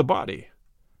must see the body."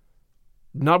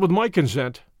 "Not with my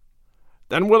consent."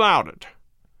 "Then without it."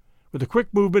 With a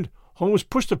quick movement, Holmes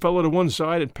pushed the fellow to one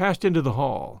side and passed into the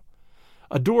hall.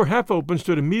 A door half open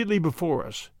stood immediately before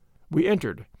us. We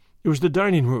entered. It was the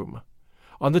dining room.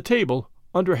 On the table,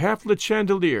 under a half-lit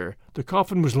chandelier, the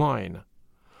coffin was lying.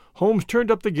 Holmes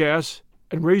turned up the gas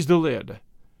and raised the lid.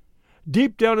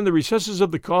 Deep down in the recesses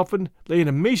of the coffin lay an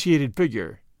emaciated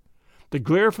figure. The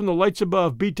glare from the lights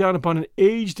above beat down upon an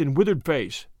aged and withered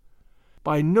face.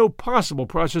 By no possible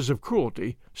process of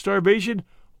cruelty, starvation,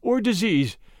 or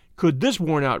disease could this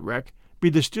worn-out wreck be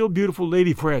the still beautiful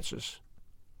Lady Frances.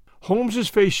 Holmes's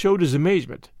face showed his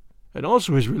amazement, and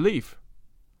also his relief.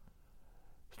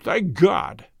 "Thank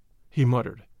God," he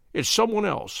muttered. "It's someone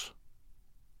else."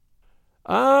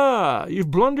 "Ah, you've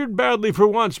blundered badly for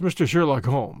once, Mr. Sherlock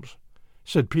Holmes,"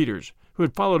 said Peters, who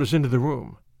had followed us into the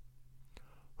room.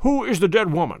 "Who is the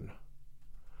dead woman?"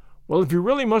 "Well, if you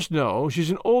really must know,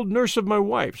 she's an old nurse of my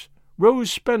wife's, Rose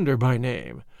Spender by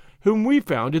name, whom we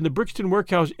found in the Brixton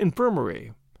Workhouse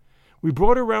infirmary. We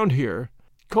brought her round here,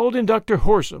 called in Dr.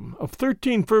 Horsham of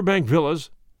 13 Furbank Villas,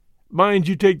 mind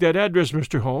you take that address,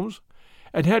 Mr. Holmes,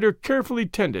 and had her carefully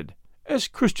tended, as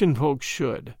Christian folks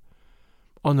should.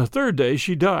 On the third day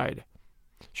she died.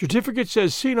 Certificate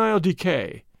says senile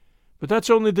decay, but that's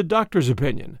only the doctor's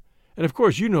opinion, and of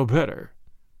course you know better.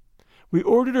 We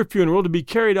ordered her funeral to be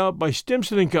carried out by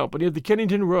Stimson and Company of the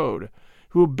Kennington Road,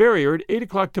 who will bury her at 8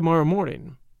 o'clock tomorrow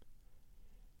morning.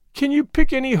 Can you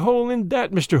pick any hole in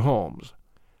that, Mr. Holmes?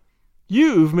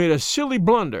 You've made a silly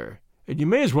blunder, and you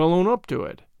may as well own up to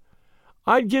it.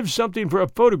 I'd give something for a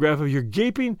photograph of your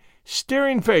gaping,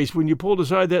 staring face when you pulled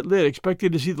aside that lid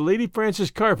expecting to see the Lady Frances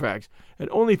Carfax and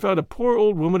only found a poor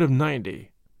old woman of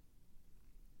 90.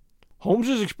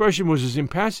 Holmes's expression was as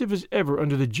impassive as ever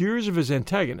under the jeers of his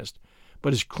antagonist,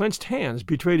 but his clenched hands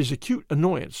betrayed his acute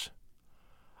annoyance.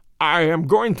 "I am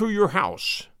going through your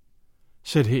house,"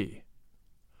 said he.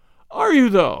 "Are you,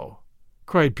 though?"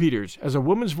 cried Peters, as a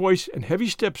woman's voice and heavy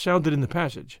steps sounded in the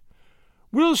passage.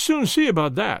 "We'll soon see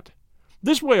about that.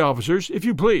 This way, officers, if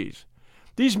you please.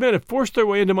 These men have forced their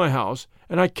way into my house,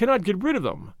 and I cannot get rid of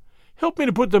them. Help me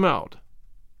to put them out."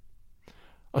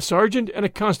 A sergeant and a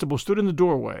constable stood in the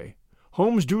doorway.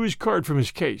 Holmes drew his card from his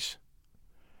case.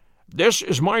 "This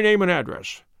is my name and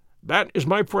address. That is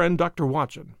my friend, Dr.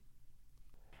 Watson."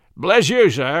 "Bless you,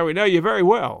 sir, we know you very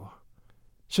well,"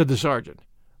 said the sergeant,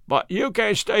 "but you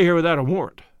can't stay here without a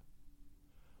warrant."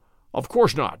 "Of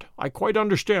course not. I quite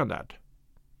understand that."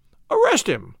 "Arrest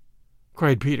him!"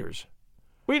 cried Peters.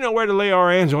 "We know where to lay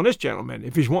our hands on this gentleman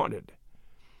if he's wanted,"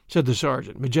 said the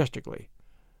sergeant majestically.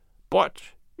 "But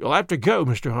you'll have to go,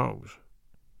 Mr. Holmes."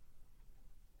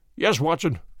 "Yes,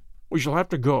 Watson, we shall have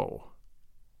to go."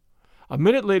 A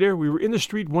minute later we were in the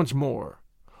street once more.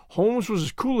 Holmes was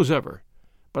as cool as ever,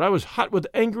 but I was hot with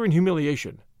anger and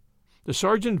humiliation. The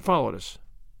sergeant followed us.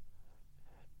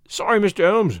 "Sorry, Mr.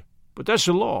 Holmes, but that's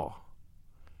the law."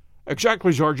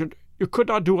 "Exactly, Sergeant. You could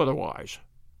not do otherwise."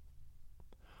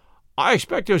 "I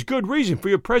expect there's good reason for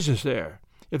your presence there,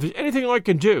 if there's anything I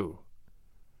can do."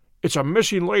 "It's a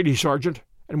missing lady, Sergeant,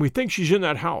 and we think she's in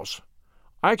that house.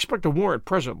 I expect a warrant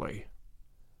presently."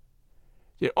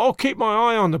 "Then I'll keep my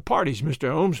eye on the parties,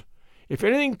 Mr. Holmes. If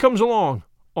anything comes along,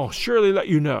 I'll surely let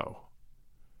you know."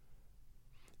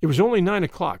 It was only 9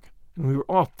 o'clock, and we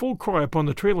were off full cry upon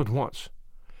the trail at once.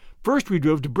 First we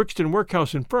drove to Brixton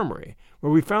Workhouse Infirmary,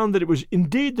 where we found that it was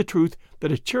indeed the truth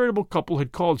that a charitable couple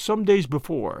had called some days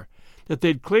before, that they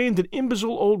had claimed an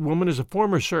imbecile old woman as a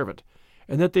former servant,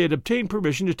 and that they had obtained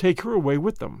permission to take her away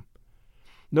with them.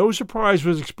 No surprise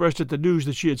was expressed at the news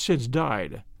that she had since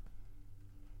died.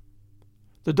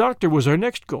 The doctor was our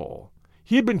next goal.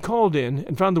 He had been called in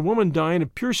and found the woman dying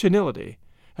of pure senility,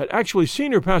 had actually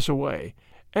seen her pass away,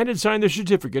 and had signed the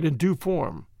certificate in due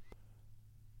form.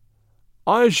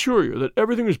 "I assure you that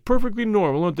everything was perfectly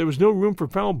normal and that there was no room for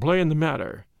foul play in the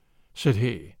matter," said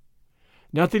he.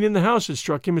 Nothing in the house had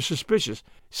struck him as suspicious,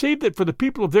 save that for the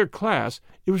people of their class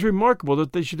it was remarkable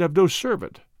that they should have no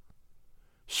servant.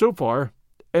 So far,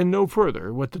 and no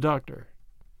further, went the doctor.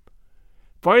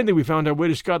 Finally we found our way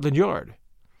to Scotland Yard.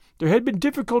 There had been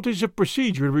difficulties of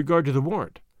procedure in regard to the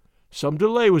warrant. Some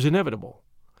delay was inevitable.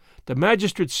 The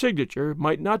magistrate's signature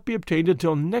might not be obtained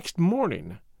until next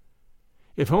morning.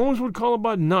 If Holmes would call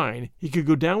about 9, he could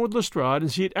go down with Lestrade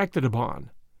and see it acted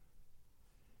upon.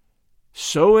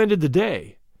 So ended the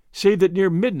day, save that near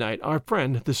midnight our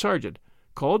friend, the sergeant,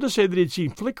 called to say that he had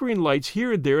seen flickering lights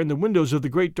here and there in the windows of the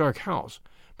great dark house,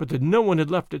 but that no one had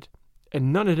left it,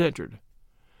 and none had entered.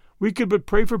 We could but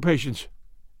pray for patience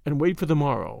and wait for the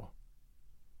morrow.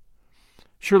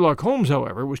 Sherlock Holmes,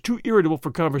 however, was too irritable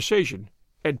for conversation,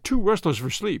 and too restless for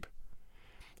sleep.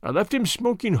 I left him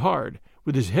smoking hard,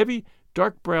 with his heavy,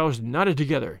 dark brows knotted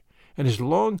together, and his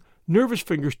long, nervous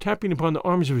fingers tapping upon the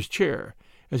arms of his chair,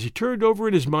 as he turned over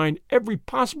in his mind every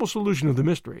possible solution of the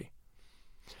mystery.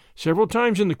 Several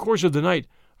times in the course of the night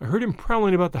I heard him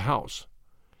prowling about the house.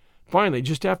 Finally,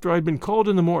 just after I had been called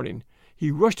in the morning,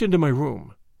 he rushed into my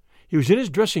room. He was in his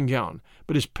dressing gown,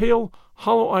 but his pale,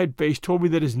 hollow-eyed face told me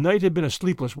that his night had been a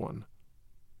sleepless one.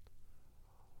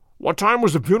 "What time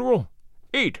was the funeral?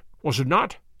 8, was it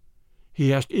not?"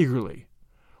 he asked eagerly.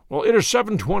 "Well, it is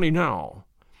 7:20 now.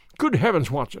 Good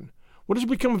heavens, Watson, what has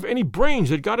become of any brains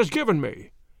that God has given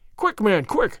me? Quick, man,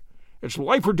 quick! It's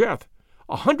life or death.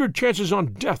 100 chances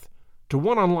on death to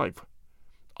 1 on life.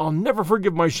 I'll never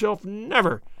forgive myself,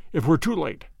 never, if we're too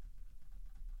late."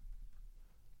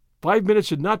 5 minutes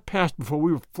had not passed before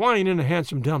we were flying in a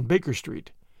hansom down Baker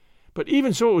Street. But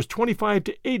even so, it was 25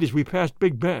 to 8 as we passed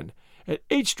Big Ben, and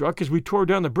 8 struck as we tore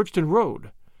down the Brixton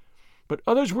Road. But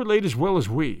others were late as well as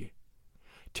we.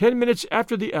 10 minutes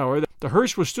after the hour, the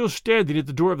hearse was still standing at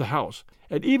the door of the house,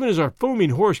 and even as our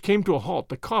foaming horse came to a halt,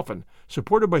 the coffin,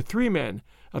 supported by 3 men,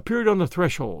 appeared on the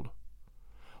threshold.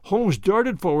 Holmes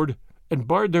darted forward and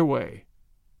barred their way.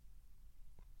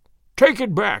 "Take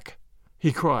it back!"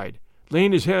 he cried,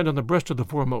 laying his hand on the breast of the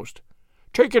foremost.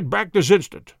 "Take it back this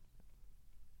instant!"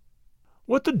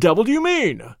 "What the devil do you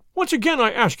mean? Once again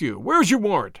I ask you, where's your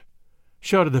warrant?"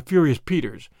 shouted the furious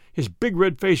Peters, his big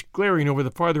red face glaring over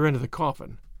the farther end of the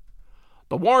coffin.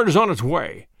 "The warrant is on its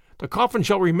way. The coffin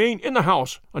shall remain in the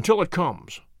house until it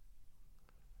comes."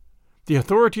 The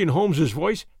authority in Holmes's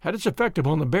voice had its effect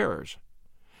upon the bearers.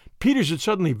 Peters had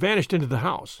suddenly vanished into the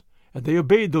house, and they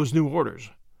obeyed those new orders.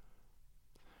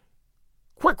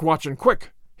 "Quick, Watson,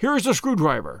 quick! Here is the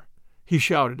screwdriver!" he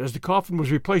shouted as the coffin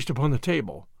was replaced upon the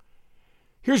table.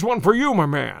 "Here's one for you, my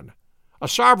man. A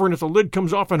sovereign if the lid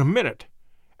comes off in a minute.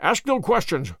 Ask no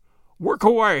questions. Work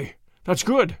away. That's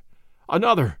good.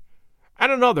 Another.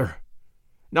 And another.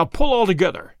 Now pull all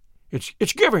together.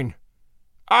 It's giving.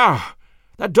 Ah,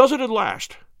 that does it at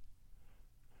last."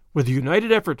 With a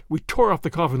united effort, we tore off the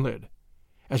coffin lid.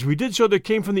 As we did so, there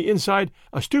came from the inside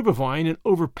a stupefying and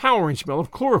overpowering smell of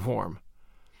chloroform.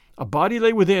 A body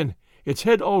lay within, its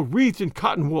head all wreathed in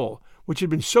cotton wool, which had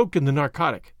been soaked in the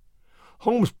narcotic.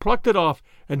 Holmes plucked it off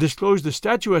and disclosed the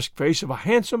statuesque face of a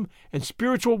handsome and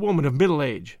spiritual woman of middle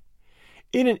age.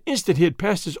 In an instant he had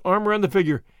passed his arm around the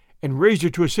figure and raised her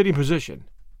to a sitting position.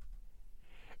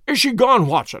 "Is she gone,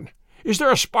 Watson? Is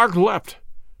there a spark left?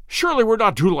 Surely we're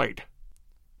not too late."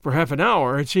 For half an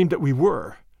hour it seemed that we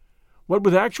were. What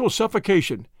with actual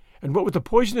suffocation, and what with the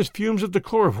poisonous fumes of the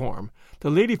chloroform,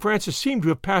 the Lady Frances seemed to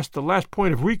have passed the last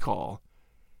point of recall.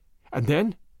 And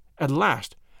then, at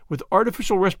last, with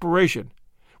artificial respiration,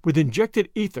 with injected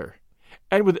ether,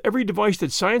 and with every device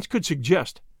that science could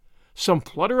suggest, some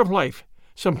flutter of life,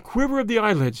 some quiver of the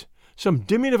eyelids, some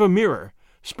dimming of a mirror,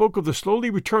 spoke of the slowly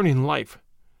returning life.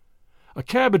 A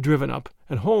cab had driven up,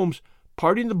 and Holmes,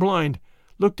 parting the blind,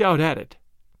 looked out at it.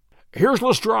 "Here's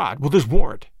Lestrade with his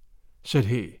warrant," said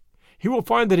he. "He will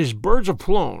find that his birds have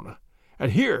flown.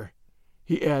 And here,"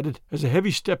 he added, as a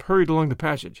heavy step hurried along the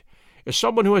passage, "is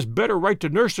someone who has better right to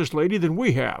nurse this lady than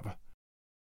we have.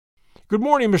 Good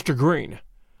morning, Mr. Green.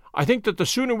 I think that the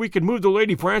sooner we can move the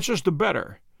Lady Frances, the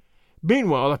better.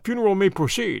 Meanwhile, the funeral may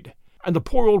proceed, and the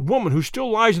poor old woman who still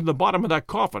lies in the bottom of that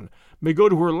coffin may go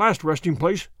to her last resting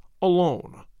place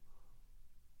alone."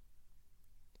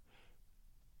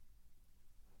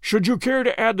 "Should you care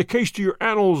to add the case to your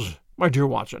annals, my dear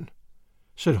Watson?"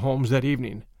 said Holmes that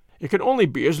evening. "It can only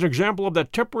be as an example of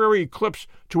that temporary eclipse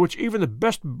to which even the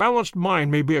best balanced mind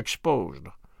may be exposed.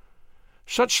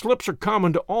 Such slips are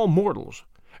common to all mortals,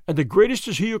 and the greatest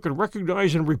is he who can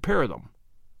recognize and repair them.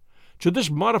 To this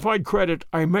modified credit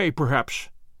I may, perhaps,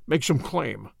 make some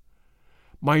claim.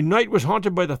 My night was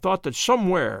haunted by the thought that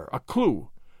somewhere a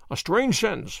clue, a strange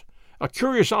sentence, a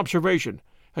curious observation,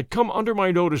 had come under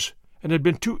my notice and had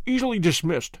been too easily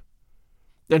dismissed.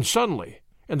 Then suddenly,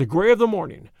 in the gray of the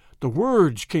morning, the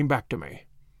words came back to me.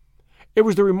 It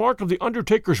was the remark of the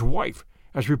undertaker's wife,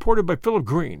 as reported by Philip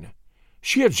Green.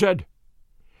 She had said,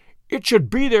 'It should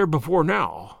be there before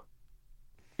now.'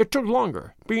 It took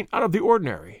longer, being out of the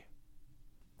ordinary.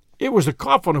 It was the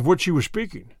coffin of which she was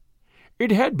speaking. It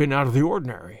had been out of the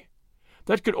ordinary.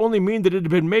 That could only mean that it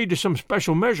had been made to some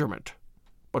special measurement.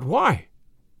 But why?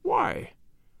 Why?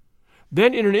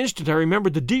 Then in an instant I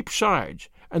remembered the deep sides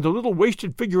and the little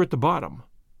wasted figure at the bottom.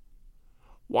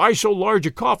 Why so large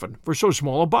a coffin for so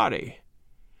small a body?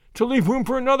 To leave room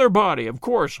for another body, of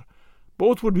course.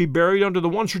 Both would be buried under the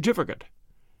one certificate.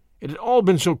 It had all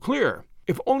been so clear,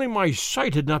 if only my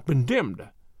sight had not been dimmed.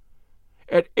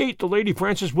 At 8 the Lady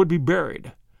Frances would be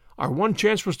buried. Our one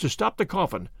chance was to stop the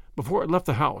coffin before it left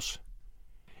the house.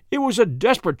 It was a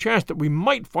desperate chance that we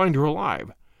might find her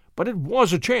alive, but it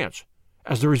was a chance,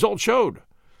 as the result showed.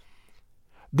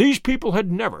 These people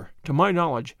had never, to my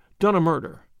knowledge, done a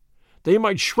murder. They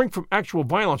might shrink from actual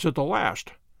violence at the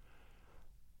last.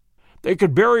 They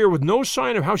could bury her with no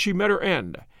sign of how she met her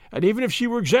end, and even if she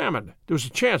were examined, there was a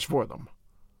chance for them.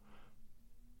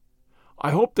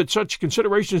 I hoped that such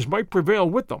considerations might prevail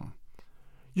with them.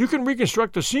 You can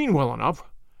reconstruct the scene well enough.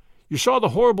 You saw the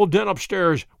horrible den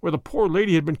upstairs where the poor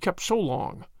lady had been kept so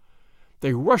long.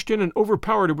 They rushed in and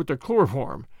overpowered her with their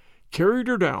chloroform, carried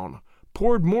her down,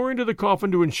 poured more into the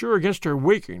coffin to insure against her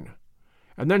waking,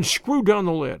 and then screwed down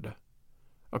the lid.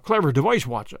 A clever device,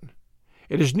 Watson.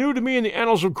 It is new to me in the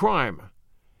annals of crime.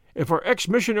 If our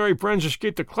ex-missionary friends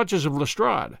escape the clutches of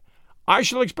Lestrade, I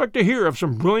shall expect to hear of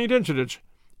some brilliant incidents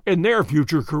in their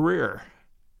future career.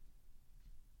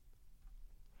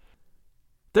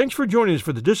 Thanks for joining us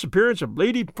for the disappearance of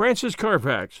Lady Frances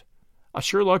Carfax, a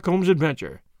Sherlock Holmes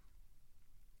adventure.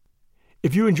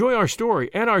 If you enjoy our story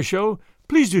and our show,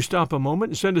 please do stop a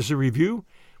moment and send us a review.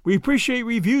 We appreciate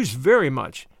reviews very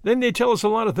much. Then they tell us a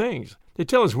lot of things. They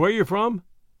tell us where you're from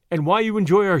and why you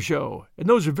enjoy our show. And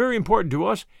those are very important to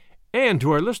us and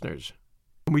to our listeners.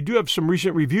 And we do have some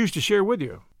recent reviews to share with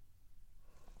you.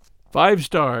 5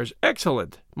 stars.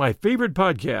 Excellent. My favorite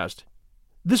podcast.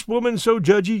 This Woman So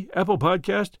Judgy, Apple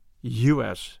Podcast,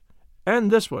 US.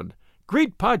 And this one.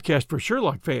 Great podcast for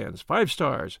Sherlock fans. 5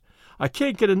 stars. I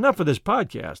can't get enough of this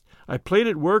podcast. I play it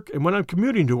at work and when I'm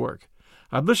commuting to work.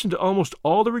 I've listened to almost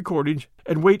all the recordings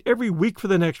and wait every week for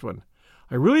the next one.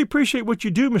 I really appreciate what you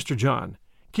do, Mr. John.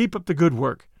 Keep up the good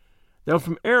work. Now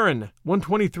from Aaron,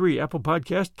 123, Apple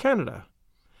Podcast, Canada.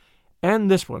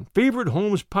 And this one, Favorite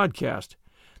Holmes Podcast.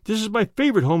 This is my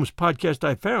favorite Holmes podcast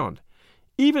I found.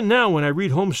 Even now when I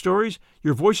read Holmes stories,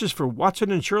 your voices for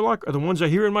Watson and Sherlock are the ones I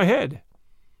hear in my head.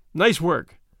 Nice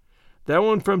work. That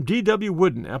one from D.W.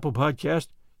 Wooden, Apple Podcast,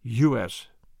 US.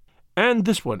 And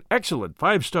this one, excellent,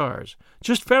 5 stars.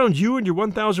 Just found you and your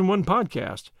 1001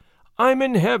 podcast. I'm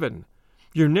in heaven.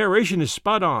 Your narration is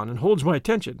spot on and holds my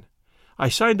attention. I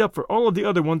signed up for all of the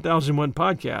other 1001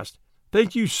 podcasts.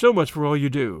 Thank you so much for all you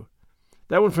do.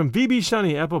 That one from VB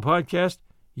Sunny, Apple Podcast,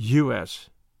 US.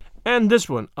 And this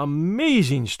one,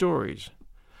 amazing stories.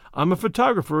 I'm a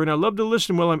photographer and I love to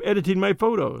listen while I'm editing my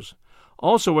photos.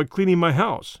 Also while cleaning my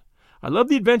house. I love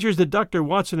the adventures that Dr.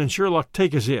 Watson and Sherlock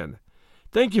take us in.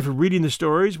 Thank you for reading the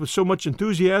stories with so much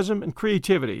enthusiasm and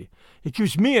creativity. It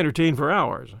keeps me entertained for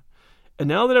hours. And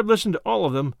now that I've listened to all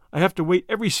of them, I have to wait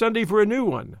every Sunday for a new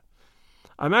one.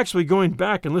 I'm actually going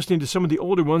back and listening to some of the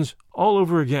older ones all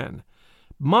over again.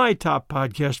 My top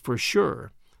podcast for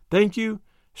sure. Thank you,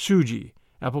 Suji,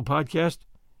 Apple Podcast,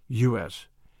 US.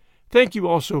 Thank you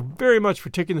also very much for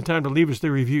taking the time to leave us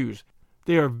the reviews.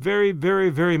 They are very, very,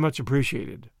 very much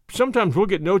appreciated. Sometimes we'll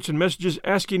get notes and messages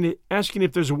asking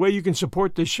if there's a way you can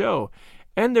support this show.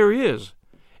 And there is.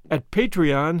 At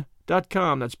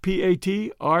patreon.com. That's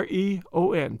Patreon.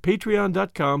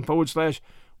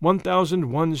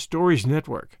 Patreon.com/1001 Stories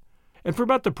Network. And for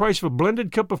about the price of a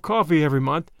blended cup of coffee every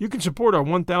month, you can support our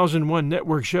 1001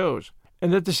 network shows.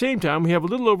 And at the same time, we have a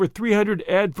little over 300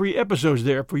 ad-free episodes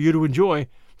there for you to enjoy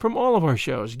from all of our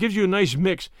shows. It gives you a nice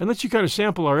mix and lets you kind of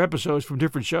sample our episodes from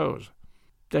different shows.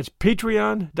 That's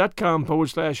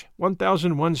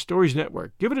patreon.com/1001 Stories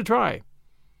Network. Give it a try.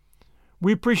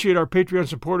 We appreciate our Patreon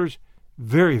supporters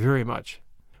very, very much.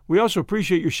 We also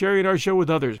appreciate your sharing our show with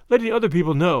others, letting other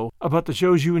people know about the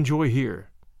shows you enjoy here.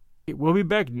 We'll be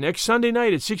back next Sunday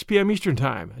night at 6 p.m. Eastern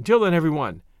Time. Until then,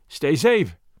 everyone, stay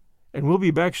safe, and we'll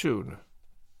be back soon.